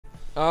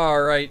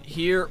Alright,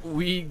 here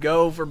we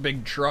go for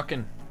big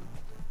truckin'.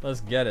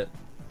 Let's get it.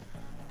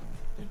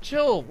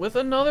 Jill with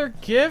another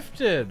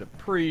gifted.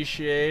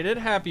 Appreciate it.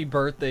 Happy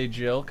birthday,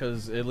 Jill,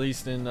 because at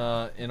least in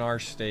our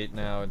state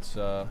now it's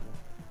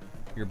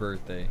your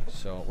birthday.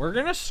 So we're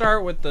gonna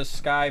start with the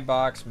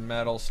Skybox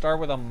Metal.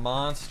 Start with a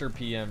monster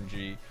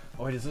PMG.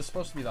 Oh wait, is this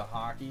supposed to be the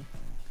hockey?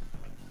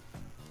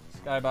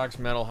 Skybox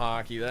Metal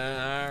hockey.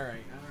 Alright,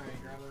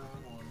 grab the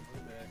wrong one.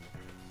 Put it back.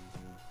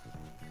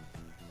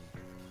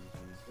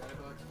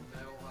 Skybox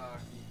Metal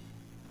hockey.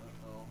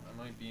 Uh-oh,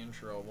 I might be in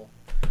trouble.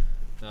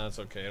 No, that's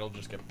okay. It'll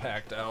just get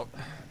packed out.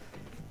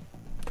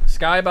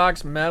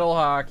 Skybox Metal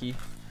hockey.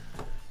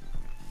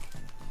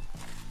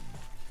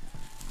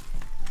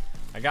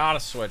 I gotta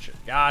switch it.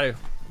 Gotta.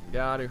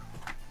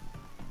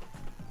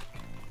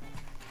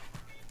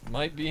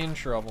 Might be in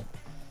trouble.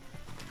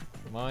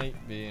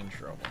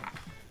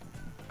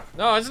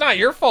 No, it's not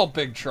your fault,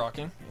 big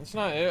trucking. It's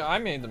not. I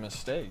made the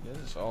mistake.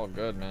 It's all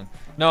good, man.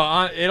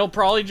 No, it'll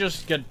probably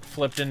just get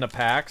flipped into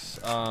packs.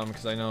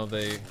 Because I know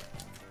they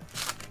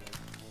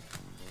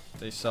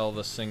sell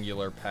the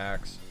singular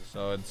packs.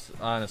 So it's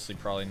honestly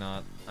probably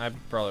not. I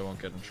probably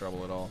won't get in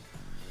trouble at all.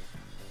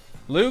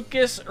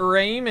 Lucas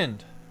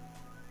Raymond.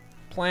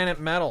 Planet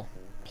Metal.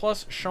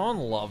 Plus, Sean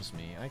loves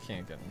me. I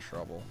can't get in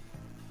trouble.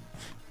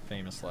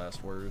 Famous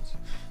last words.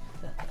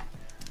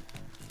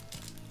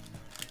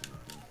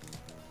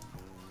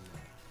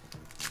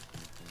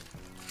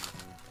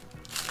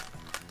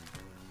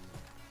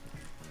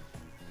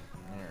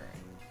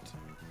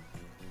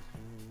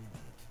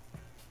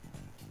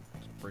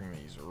 Bring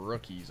these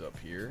rookies up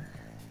here.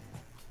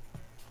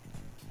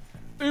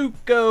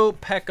 Ukko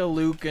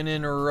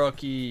Pekka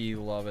rookie.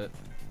 Love it.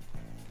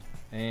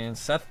 And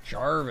Seth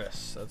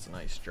Jarvis. That's a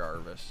nice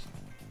Jarvis.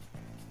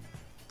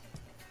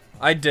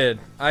 I did,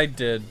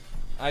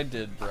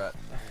 Brett.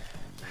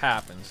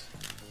 Happens.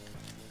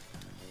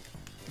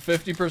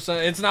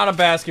 50%. It's not a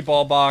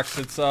basketball box.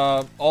 It's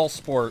all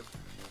sport.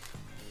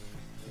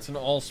 It's an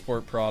all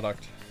sport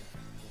product.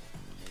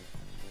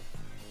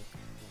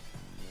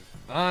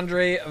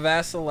 Andre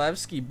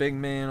Vasilevsky, big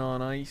man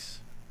on ice.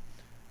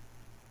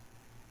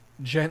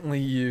 Gently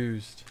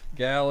used.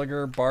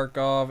 Gallagher,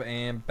 Barkov,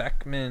 and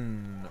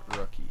Beckman,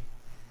 rookie.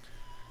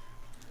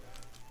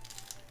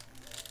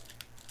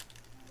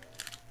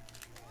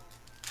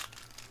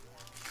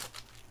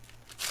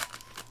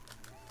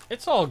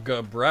 It's all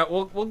good, Brett.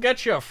 We'll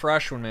get you a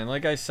fresh one, man.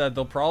 Like I said,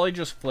 they'll probably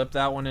just flip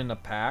that one into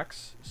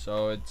packs,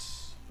 so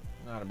it's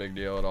not a big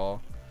deal at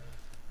all.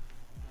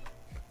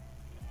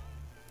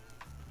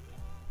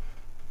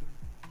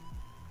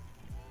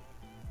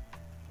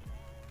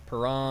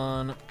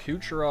 Perron,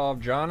 Kucherov,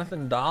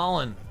 Jonathan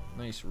Dahlin.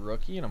 Nice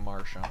rookie and a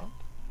Marchand.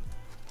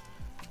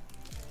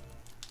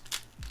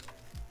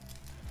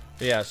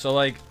 But yeah, so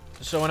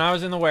when I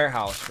was in the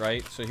warehouse,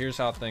 right? So here's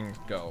how things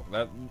go.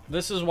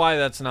 This is why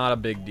that's not a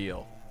big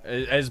deal.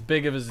 As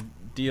big of a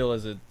deal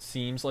as it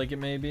seems like it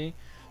may be.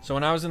 So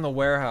when I was in the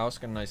warehouse,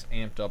 got a nice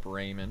amped up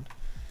Raymond.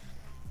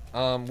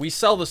 We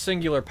sell the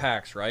singular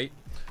packs, right?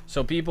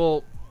 So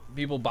people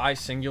buy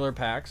singular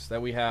packs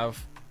that we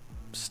have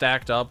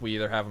stacked up. We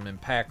either have them in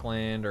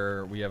Packland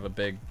or we have a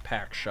big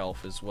pack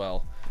shelf as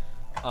well.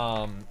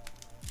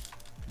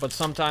 But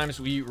sometimes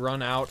we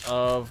run out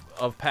of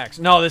packs.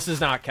 No, this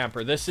is not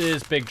Kemper. This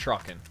is Big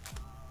Truckin'.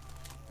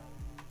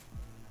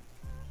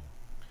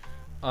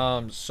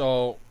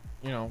 So,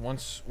 you know,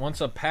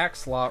 once a pack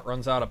slot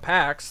runs out of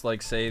packs,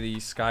 like say the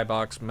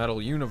Skybox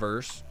Metal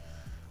Universe,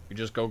 we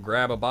just go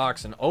grab a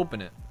box and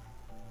open it.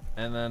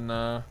 And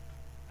then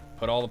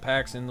put all the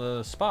packs in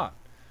the spot.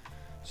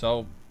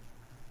 So,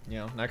 you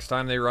know, next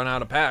time they run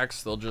out of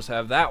packs, they'll just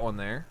have that one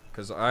there,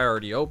 because I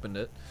already opened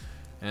it,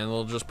 and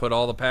they'll just put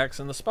all the packs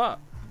in the spot.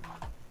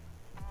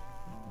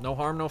 No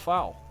harm, no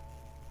foul.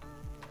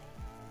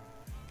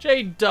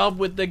 J-Dub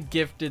with the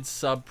gifted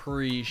sub,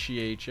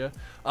 appreciate ya.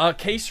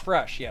 Case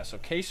Fresh, yeah, so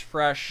Case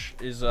Fresh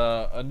is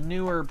a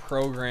newer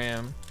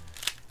program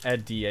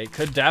at DA.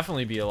 Could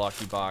definitely be a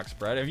lucky box,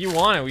 Brett. If you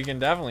want it, we can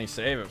definitely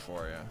save it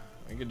for you.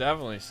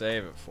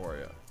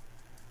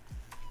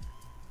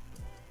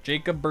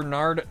 Jacob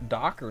Bernard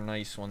Docker,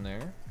 nice one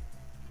there.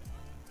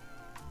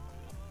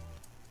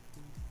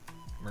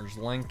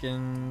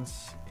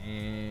 Merzlikins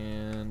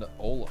and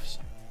Olofsson.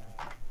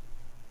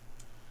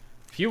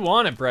 If you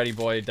want it, Bretty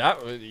boy,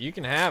 you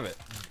can have it.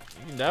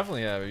 You can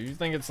definitely have it. You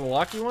think it's a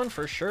lucky one?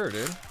 For sure,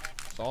 dude.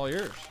 It's all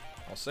yours.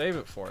 I'll save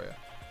it for you.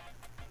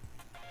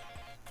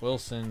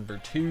 Wilson,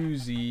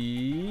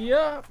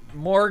 Bertuzzi,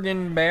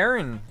 Morgan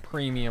Barron,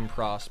 premium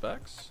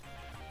prospects.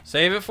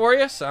 Save it for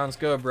you? Sounds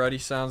good, Bretty.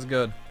 Sounds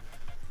good.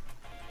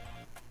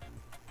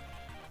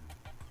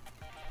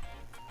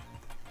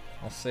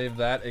 I'll save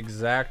that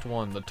exact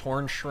one. The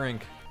Torn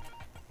Shrink.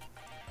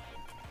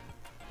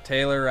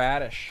 Taylor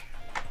Radish.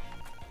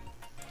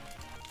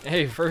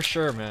 Hey, for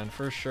sure, man.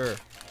 For sure.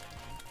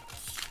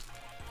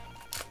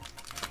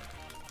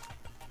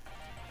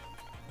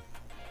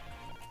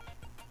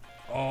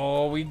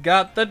 Oh, we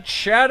got the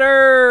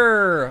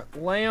cheddar.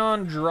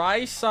 Leon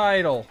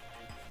Draisaitl.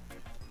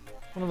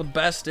 One of the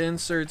best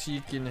inserts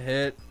you can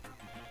hit.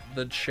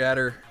 The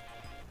cheddar.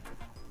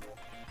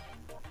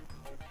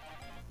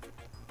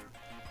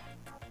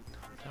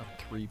 Down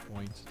 3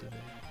 points today.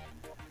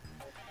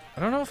 I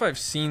don't know if I've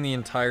seen the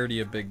entirety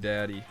of Big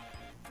Daddy.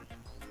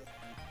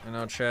 I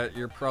know, chat,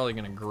 you're probably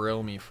gonna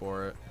grill me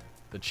for it.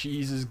 The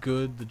cheese is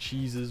good, the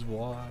cheese is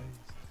wise.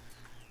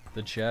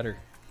 The cheddar.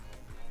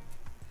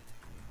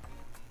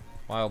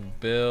 Wild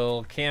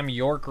Bill, Cam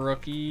York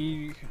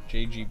rookie,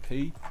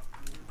 JGP.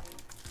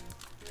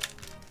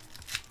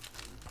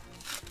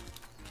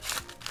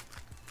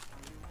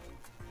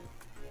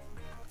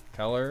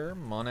 Keller,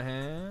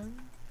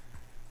 Monahan.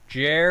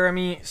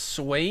 Jeremy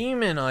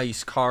Swayman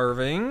ice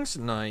carvings,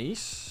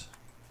 nice.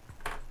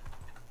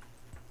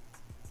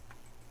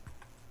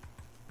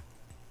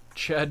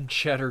 Ched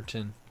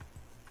Cheddarton.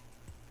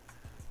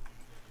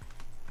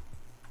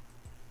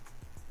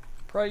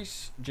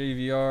 Price,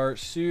 JVR,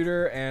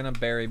 Suter, and a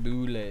Barry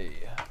Boulay.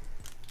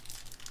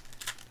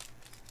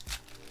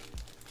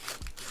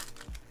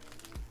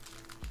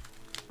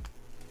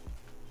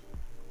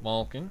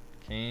 Malkin,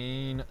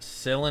 Kane,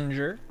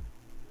 Sillinger.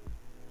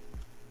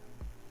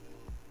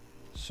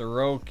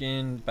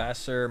 Sorokin,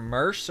 Besser,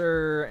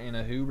 Mercer, and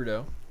a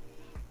Huberto.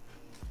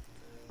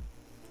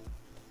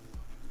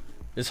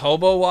 Is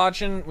Hobo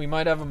watching? We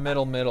might have a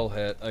middle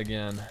hit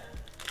again.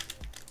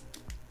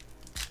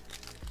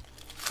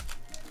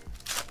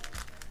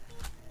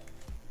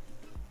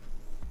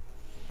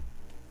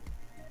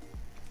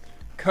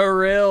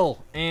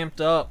 Kirill, amped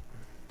up.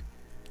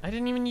 I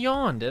didn't even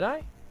yawn, did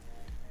I?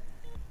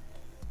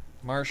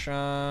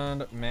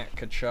 Marchand, Matt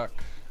Kachuk.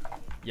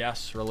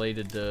 Yes,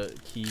 related to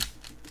Keith.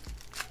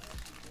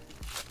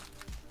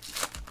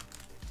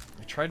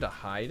 I tried to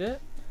hide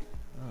it?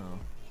 Oh.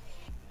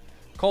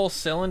 Cole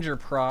Sillinger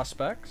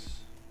prospects.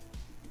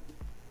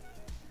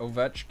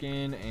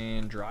 Ovechkin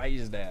and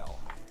Drysdale.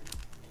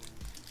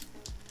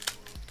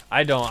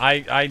 I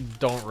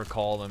don't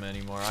recall them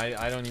anymore.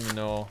 I don't even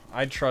know.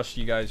 I trust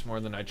you guys more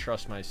than I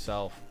trust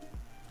myself.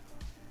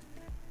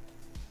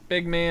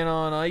 Big man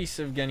on ice,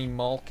 Evgeny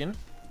Malkin.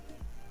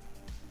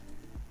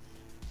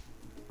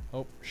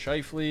 Oh,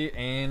 Scheifele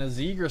and a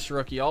Zegras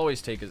rookie.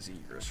 Always take a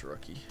Zegras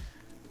rookie.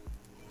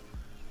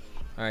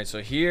 Alright,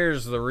 so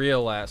here's the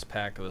real last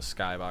pack of the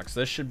Skybox.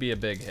 This should be a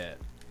big hit.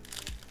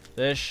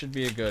 This should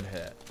be a good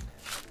hit.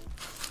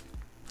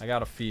 I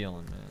got a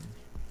feeling, man.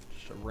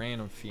 Just a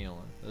random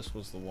feeling. This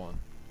was the one.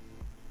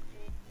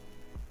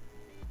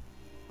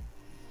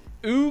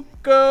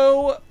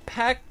 Ukko-Pekka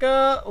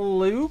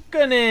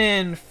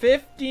Luukkonen.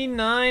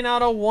 59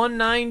 out of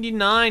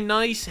 199.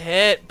 Nice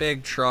hit,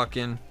 Big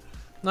Truckin.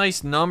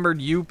 Nice numbered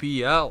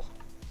UPL.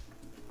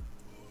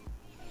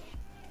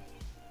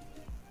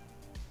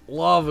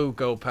 Love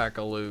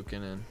Ukko-Pekka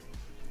Luukkonen.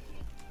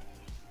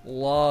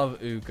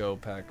 Love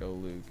Ukko-Pekka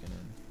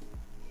Luukkonen.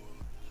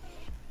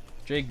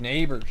 Jake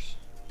Neighbors.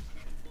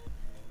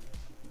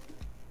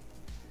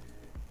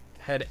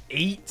 Had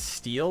 8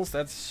 steals?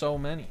 That's so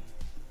many.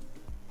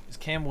 Is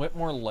Cam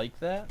Whitmore like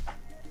that?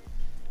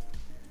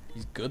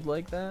 He's good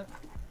like that?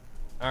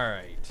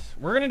 Alright.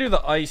 We're going to do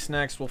the ice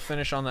next. We'll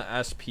finish on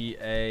the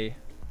SPA.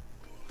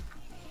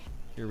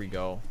 Here we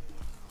go.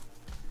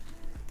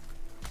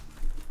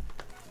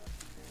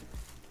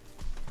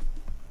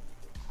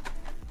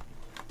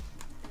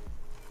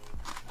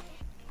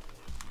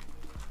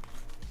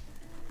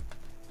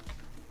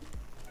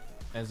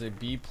 As a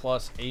B+,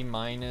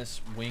 A-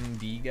 wing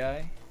D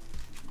guy.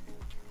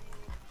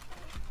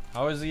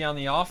 How is he on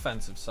the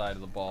offensive side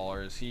of the ball?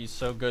 Or is he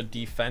so good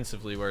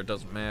defensively where it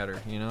doesn't matter,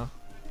 you know?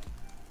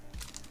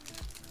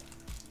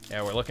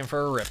 Yeah, we're looking for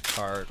a rip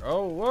card.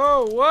 Oh,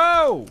 whoa,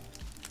 whoa!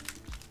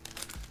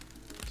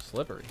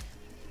 Slippery.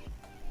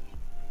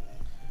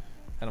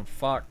 Adam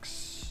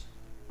Fox.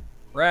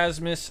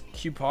 Rasmus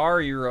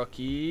Kupari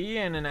rookie.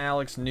 And an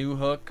Alex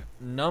Newhook.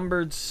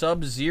 Numbered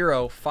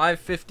Sub-Zero.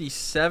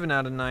 557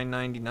 out of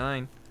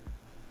 999.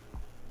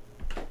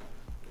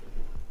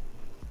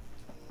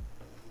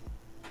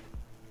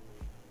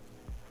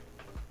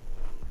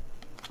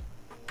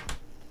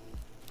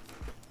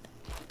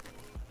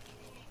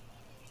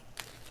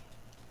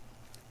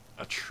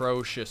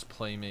 Atrocious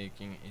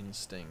playmaking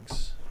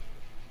instincts.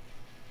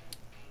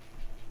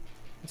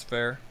 It's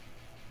fair.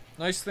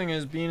 Nice thing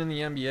is, being in the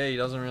NBA, he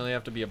doesn't really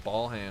have to be a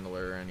ball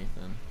handler or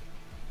anything.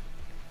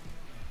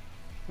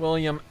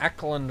 William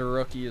Eklund, a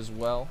rookie as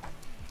well.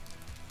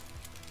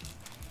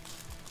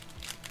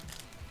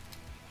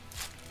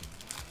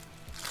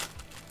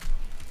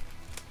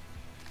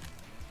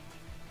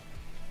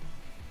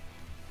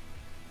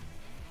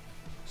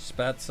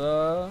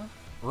 Spezza.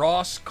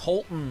 Ross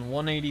Colton,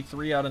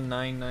 183 out of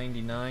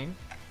 999.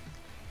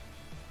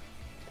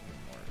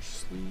 More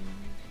sleeve.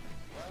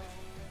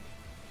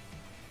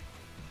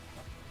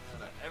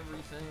 Out of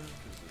everything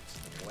because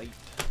it's late.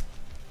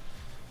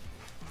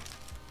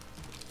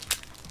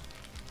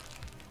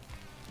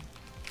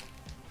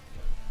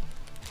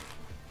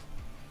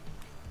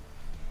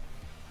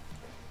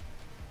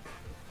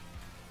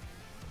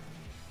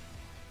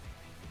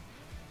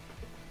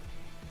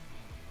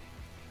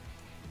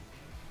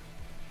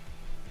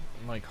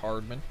 Mike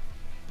Hardman.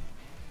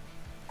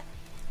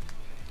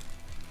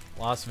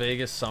 Las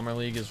Vegas Summer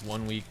League is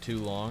 1 week too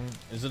long.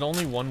 Is it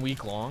only 1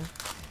 week long?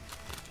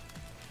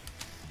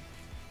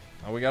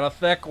 Oh, we got a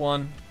thick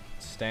one.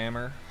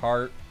 Stammer,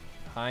 Hart,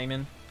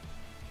 Hyman,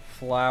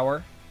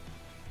 Flower.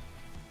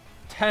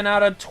 10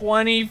 out of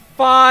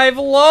 25.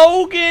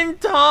 Logan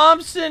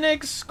Thompson,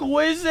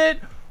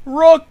 exquisite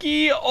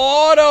rookie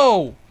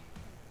auto.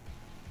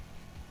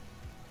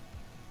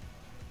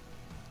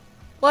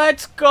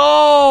 Let's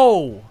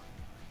go.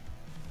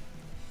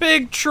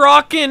 Big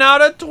Truckin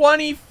out of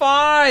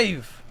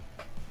 25.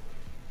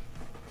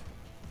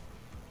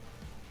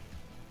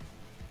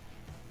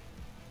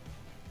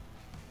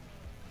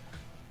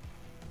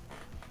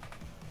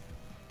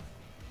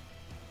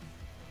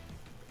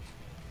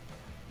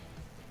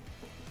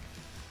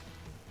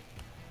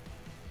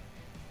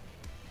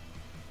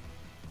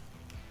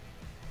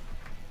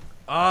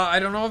 I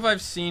don't know if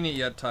I've seen it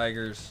yet,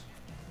 Tigers.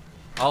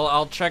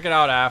 I'll check it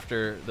out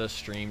after the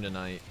stream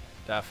tonight.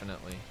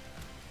 Definitely.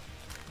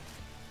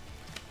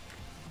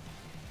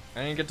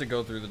 I didn't get to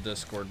go through the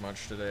Discord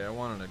much today. I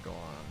wanted to go on.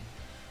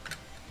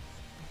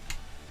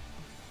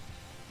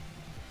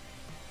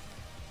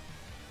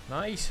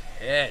 Nice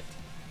hit.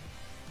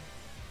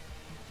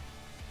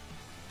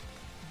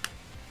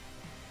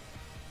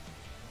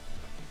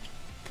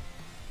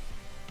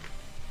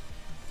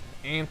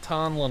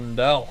 Anton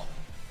Lundell.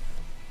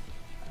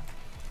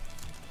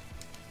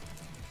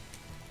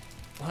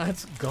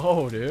 Let's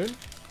go, dude.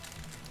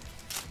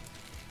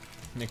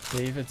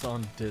 McDavid's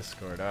on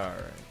Discord.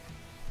 Alright.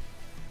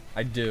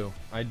 I do.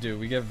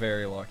 We get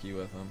very lucky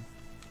with him.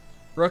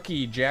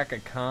 Rookie, Jack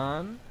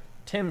Khan,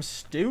 Tim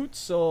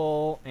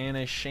Stutzel, and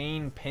a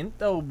Shane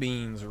Pinto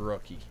Beans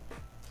rookie.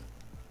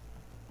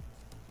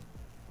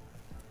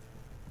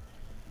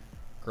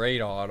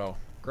 Great auto.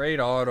 Great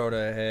auto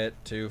to hit,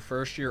 too.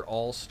 First year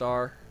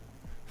All-Star.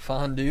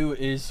 Fondue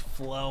is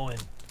flowing.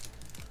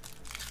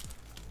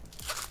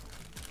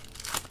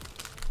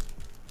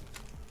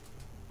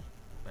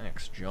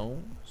 Max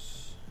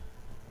Jones,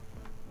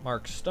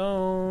 Mark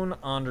Stone,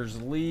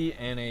 Anders Lee,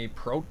 and a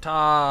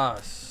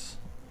Protas.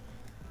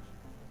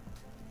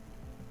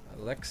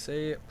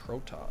 Alexei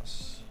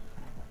Protas.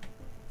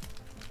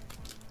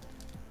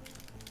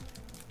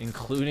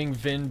 Including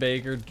Vin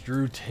Baker,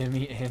 Drew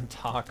Timmy, and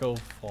Taco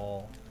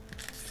Fall.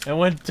 And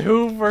went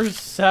 2 for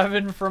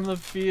 7 from the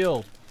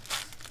field.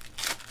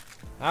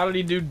 How did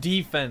he do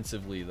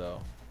defensively,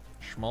 though?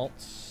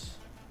 Schmaltz.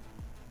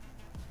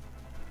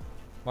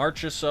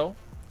 Marchessault.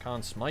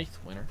 Conn Smythe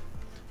winner.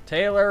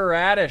 Taylor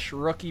Radish,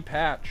 rookie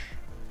patch.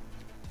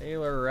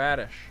 Taylor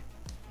Radish.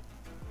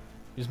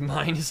 He's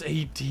minus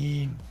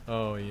 18.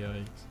 Oh,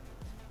 yikes.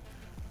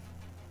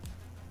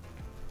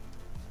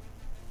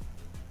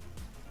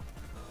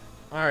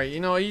 Alright, you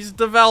know, he's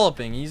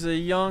developing. He's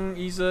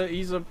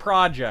a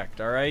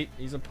project, alright?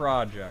 He's a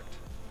project.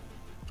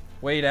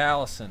 Wade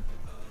Allison.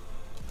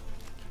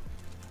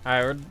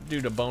 Alright, we'll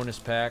do the bonus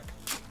pack.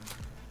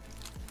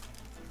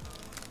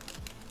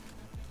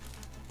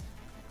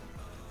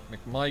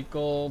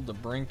 McMichael,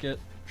 DeBrincat,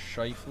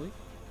 Scheifele.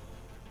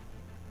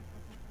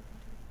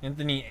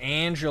 Anthony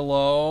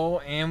Angelo.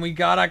 And we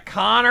got a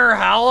Connor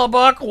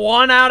Hellebuck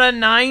 1 out of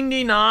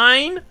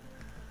 99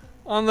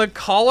 on the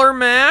color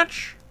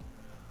match.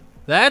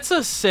 That's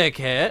a sick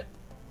hit.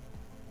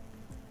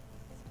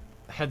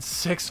 Had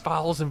 6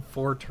 fouls and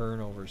 4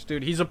 turnovers.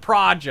 Dude, he's a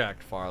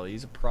project, Farley.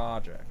 He's a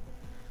project.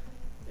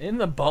 In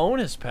the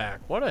bonus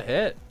pack. What a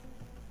hit.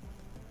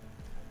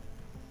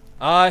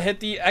 Hit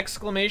the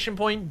exclamation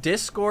point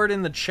Discord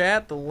in the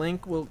chat. The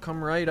link will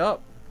come right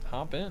up.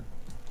 Hop in.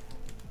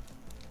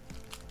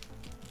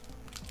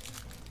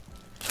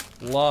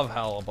 Love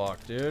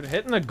Hellebuck, dude.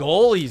 Hitting the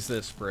goalies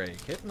this break.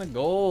 Hitting the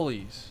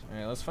goalies.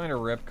 Alright, let's find a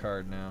rip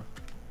card now.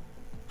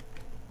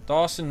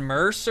 Dawson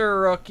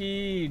Mercer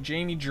rookie.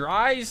 Jamie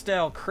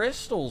Drysdale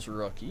Crystals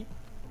rookie.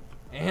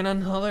 And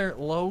another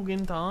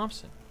Logan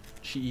Thompson.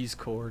 Cheese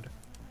cord.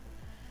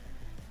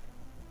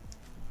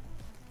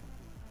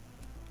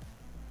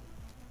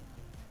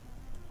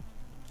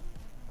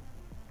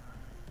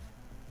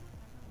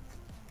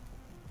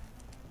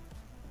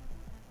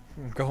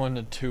 I'm going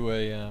to 2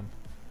 a.m.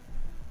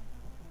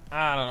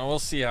 I don't know. We'll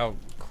see how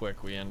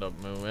quick we end up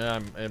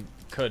moving. It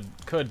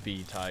could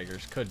be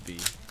Tigers. Could be.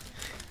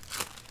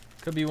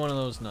 Could be one of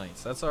those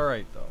nights. That's all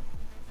right though.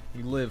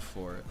 You live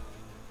for it.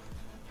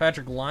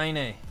 Patrick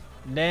Laine,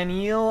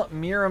 Daniil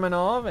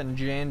Miramanov, and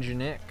Jan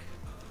Janik.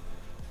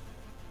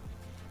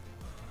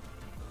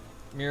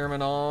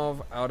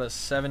 Miramanov out of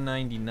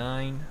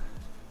 799.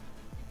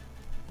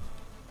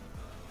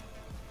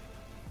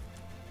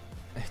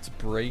 It's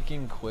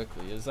breaking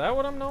quickly. Is that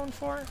what I'm known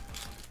for?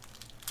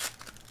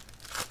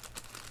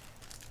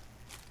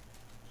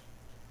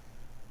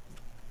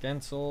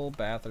 Gensel,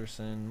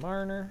 Batherson,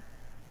 Marner,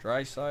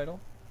 Draisaitl,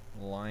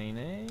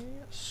 Laine,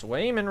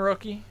 Swayman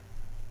rookie.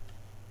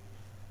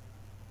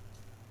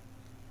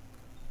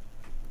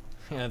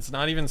 Yeah, it's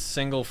not even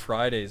single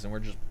Fridays and we're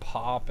just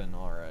popping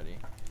already.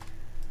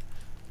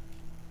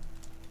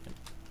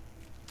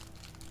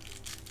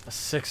 A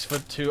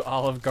 6'2"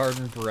 Olive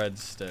Garden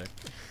breadstick.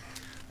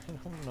 I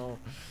don't know.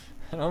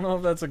 I don't know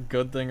if that's a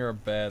good thing or a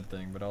bad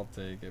thing, but I'll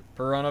take it.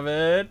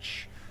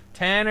 Perunovic.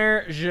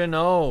 Tanner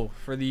Jeannot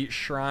for the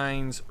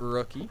Shrines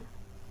rookie.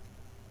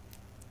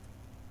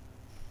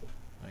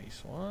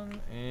 Nice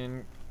one.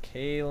 And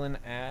Kalen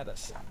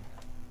Addison.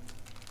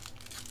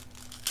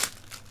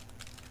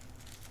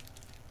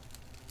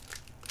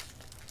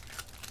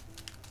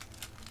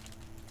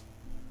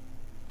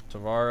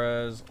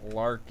 Tavares,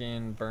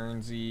 Larkin,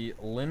 Burnsy,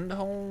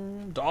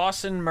 Lindholm,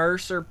 Dawson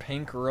Mercer,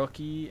 pink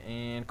rookie,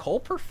 and Cole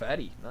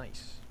Perfetti.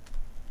 Nice.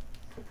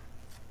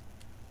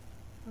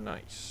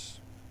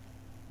 Nice.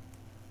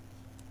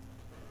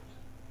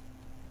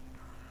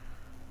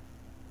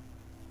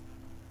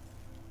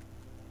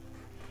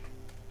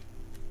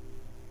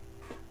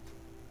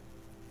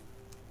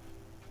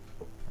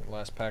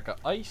 Last pack of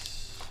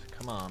ice.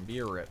 Come on, be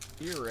a rip.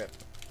 Be a rip.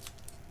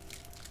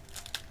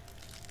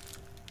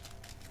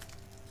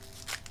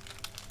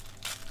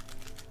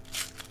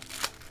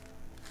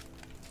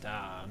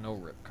 Ah, no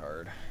rip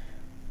card.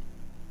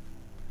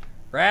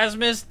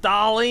 Rasmus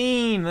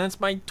Dahlin. That's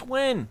my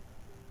twin.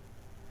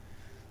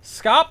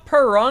 Scott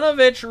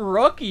Perunovic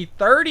rookie.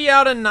 30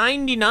 out of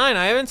 99.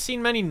 I haven't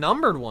seen many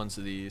numbered ones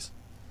of these.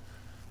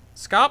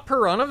 Scott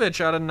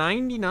Perunovic out of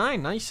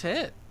 99. Nice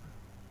hit.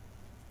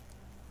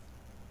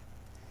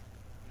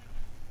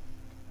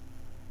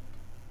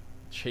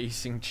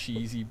 Chasing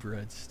cheesy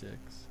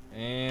breadsticks.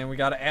 And we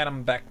got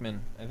Adam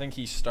Beckman. I think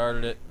he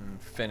started it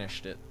and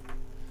finished it.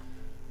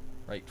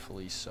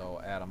 Rightfully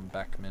so, Adam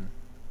Beckman.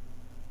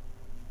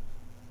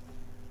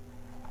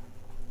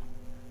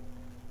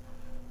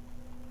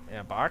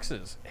 Yeah,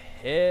 boxes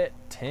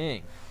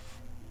hitting.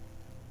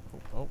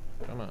 Oh,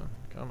 come on,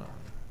 come on.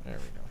 There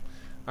we go.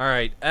 All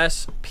right,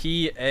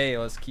 SPA.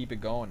 Let's keep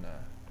it going now.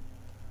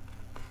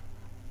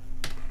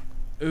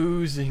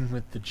 Oozing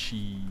with the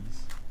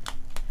cheese.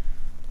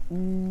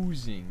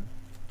 Oozing.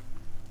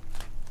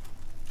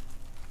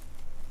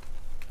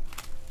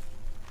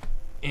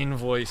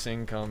 Invoice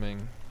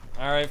incoming.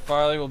 Alright,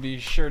 Farley, we'll be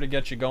sure to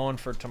get you going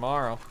for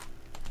tomorrow.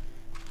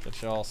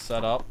 Get you all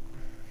set up.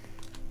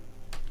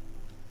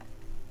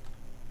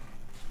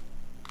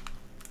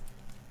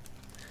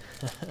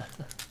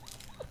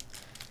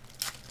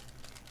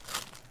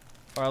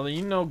 Farley,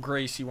 you know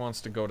Gracie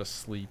wants to go to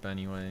sleep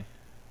anyway.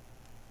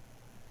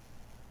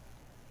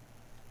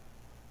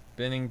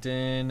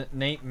 Bennington,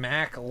 Nate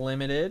Mack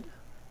Limited.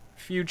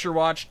 Future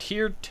Watch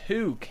Tier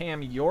 2,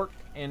 Cam York,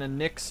 and a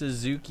Nick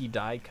Suzuki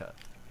die cut.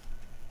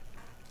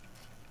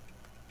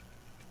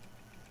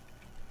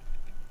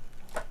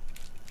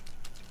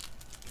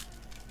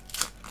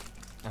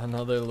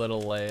 Another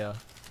little Leia.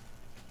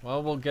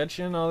 Well, we'll get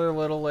you another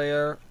little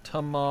Leia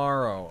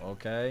tomorrow,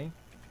 okay?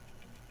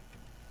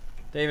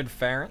 David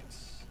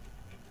Ferentz.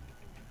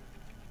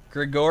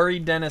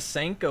 Grigory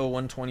Denisenko,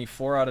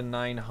 124 out of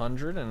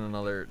 900, and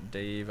another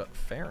Dave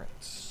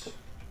Ferentz.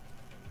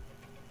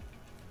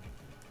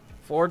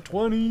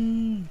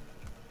 420.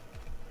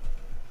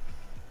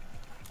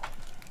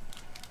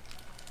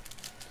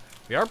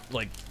 We are,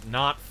 like,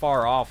 not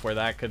far off where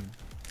that could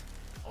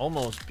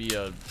almost be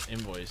a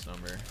invoice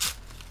number.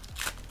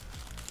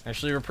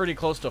 Actually, we're pretty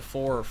close to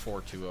 4 or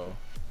 420.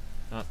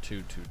 Not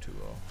 2220.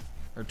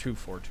 Or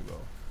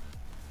 2420.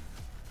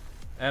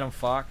 Adam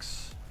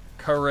Fox.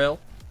 Kirill.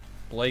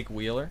 Blake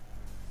Wheeler.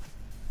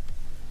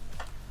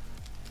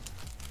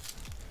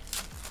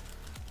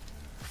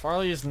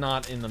 Farley is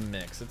not in the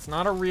mix. It's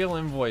not a real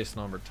invoice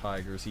number,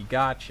 Tigers. He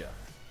gotcha.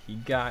 He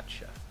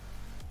gotcha.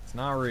 It's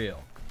not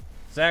real.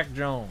 Zach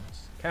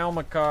Jones. Cal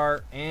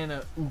McCarr. And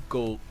a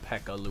Ukko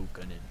Pekka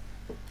Luukkonen.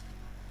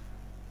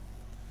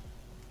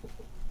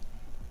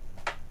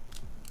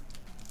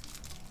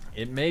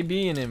 It may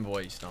be an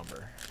invoice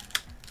number.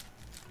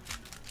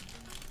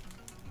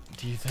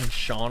 Do you think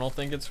Sean will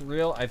think it's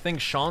real? I think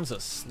Sean's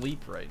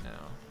asleep right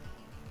now.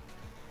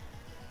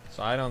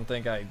 So I don't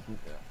think I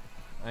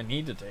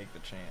need to take the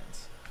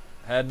chance.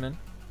 Hedman.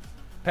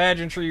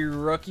 Pageantry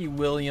rookie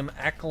William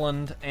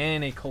Eklund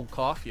and a Cole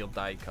Caulfield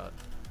die cut.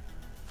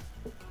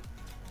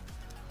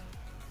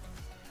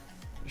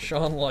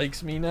 Sean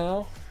likes me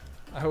now?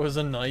 I was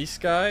a nice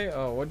guy?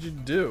 Oh, what'd you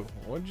do?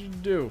 What'd you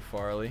do,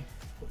 Farley?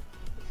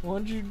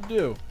 What'd you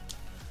do?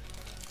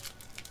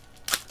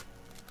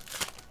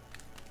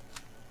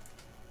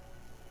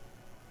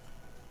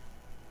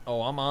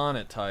 Oh, I'm on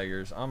it,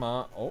 Tigers. I'm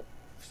on. Oh,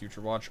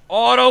 Future Watch.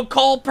 Auto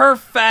Cole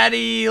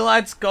Perfetti.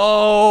 Let's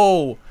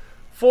go.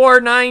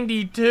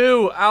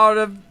 492 out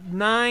of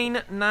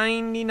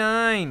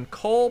 999.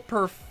 Cole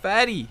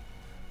Perfetti.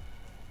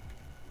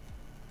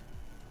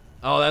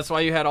 Oh, that's why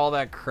you had all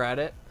that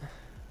credit?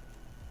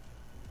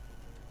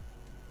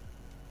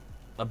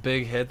 A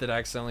big hit that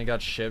accidentally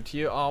got shipped to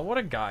you? Oh, what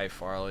a guy,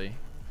 Farley.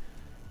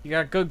 You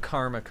got good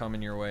karma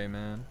coming your way,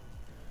 man.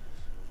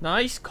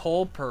 Nice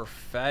Cole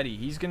Perfetti.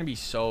 He's going to be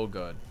so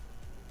good.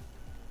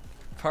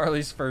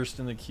 Farley's first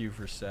in the queue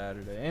for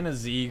Saturday. And a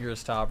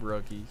Zegras top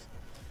rookies.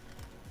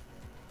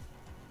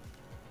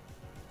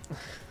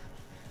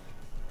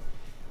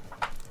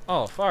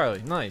 Oh,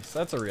 Farley. Nice.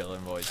 That's a real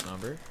invoice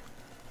number.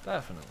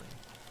 Definitely.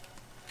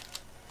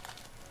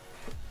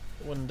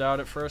 Wouldn't doubt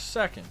it for a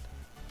second.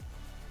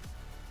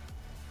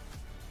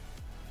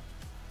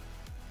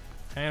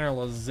 Tanner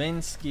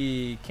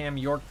Lazinski, Cam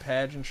York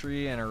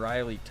Pageantry, and a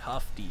Riley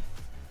Tufty.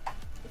 The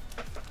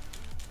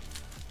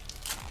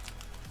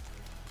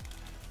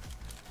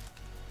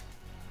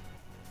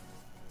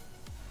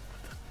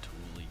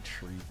Dooley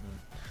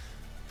treatment.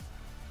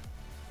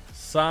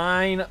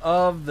 Sign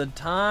of the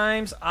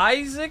Times,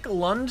 Isaac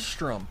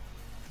Lundstrom.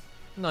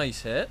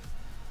 Nice hit.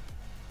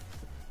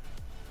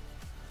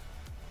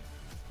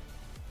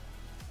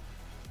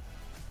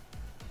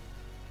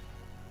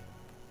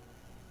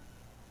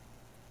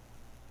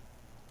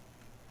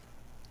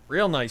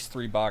 Real nice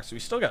 3-box. We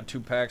still got 2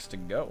 packs to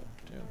go,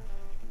 dude.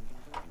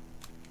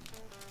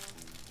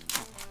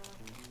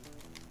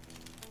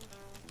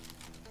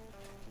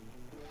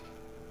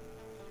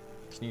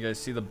 Can you guys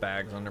see the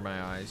bags under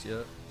my eyes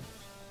yet?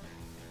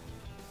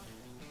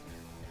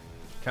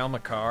 Cal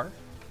McCarr,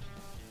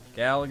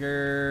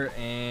 Gallagher,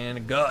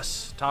 and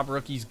Gus. Top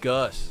rookies,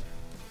 Gus.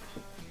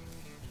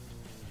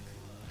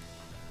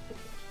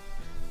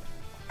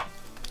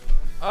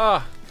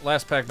 Ah,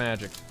 last pack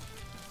magic.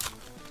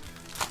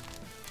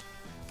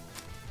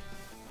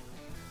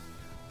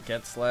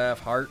 Getzlaff,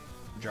 Hart,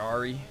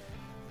 Jari,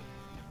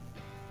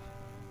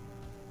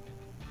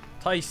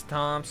 Tice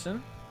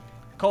Thompson,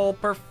 Cole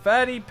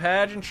Perfetti,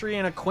 Pageantry,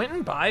 and a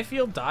Quentin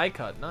Byfield die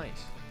cut.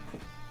 Nice.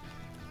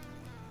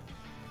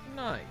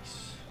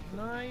 Nice.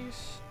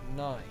 Nice.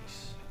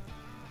 Nice.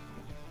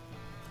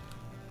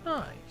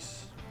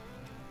 Nice.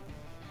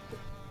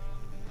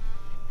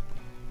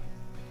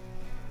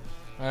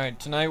 Alright,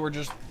 tonight we're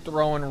just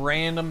throwing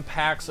random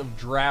packs of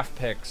draft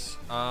picks.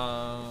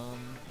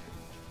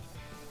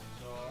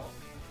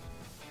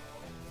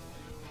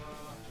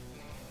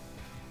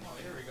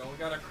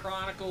 Got a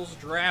Chronicles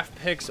draft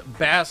picks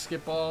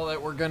basketball that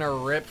we're gonna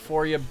rip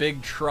for you.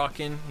 Big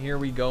Truckin. Here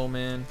we go,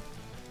 man.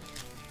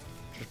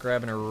 Just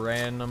grabbing a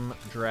random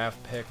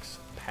draft picks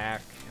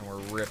pack and we're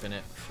ripping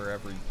it for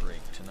every break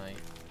tonight.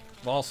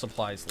 All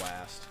supplies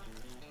last.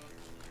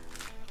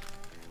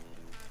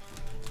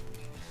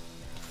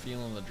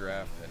 Feeling the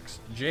draft picks.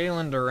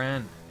 Jalen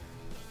Duren.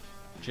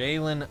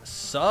 Jalen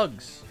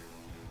Suggs.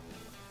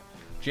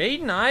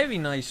 Jaden Ivey,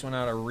 nice one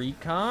out of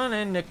Recon.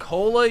 And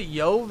Nikola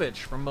Jovic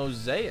from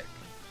Mosaic.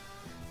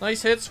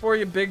 Nice hits for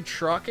you, Big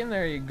Truckin'.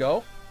 There you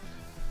go.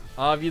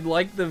 If you'd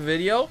like the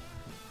video,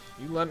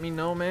 you let me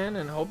know, man.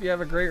 And hope you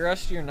have a great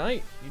rest of your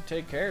night. You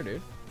take care,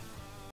 dude.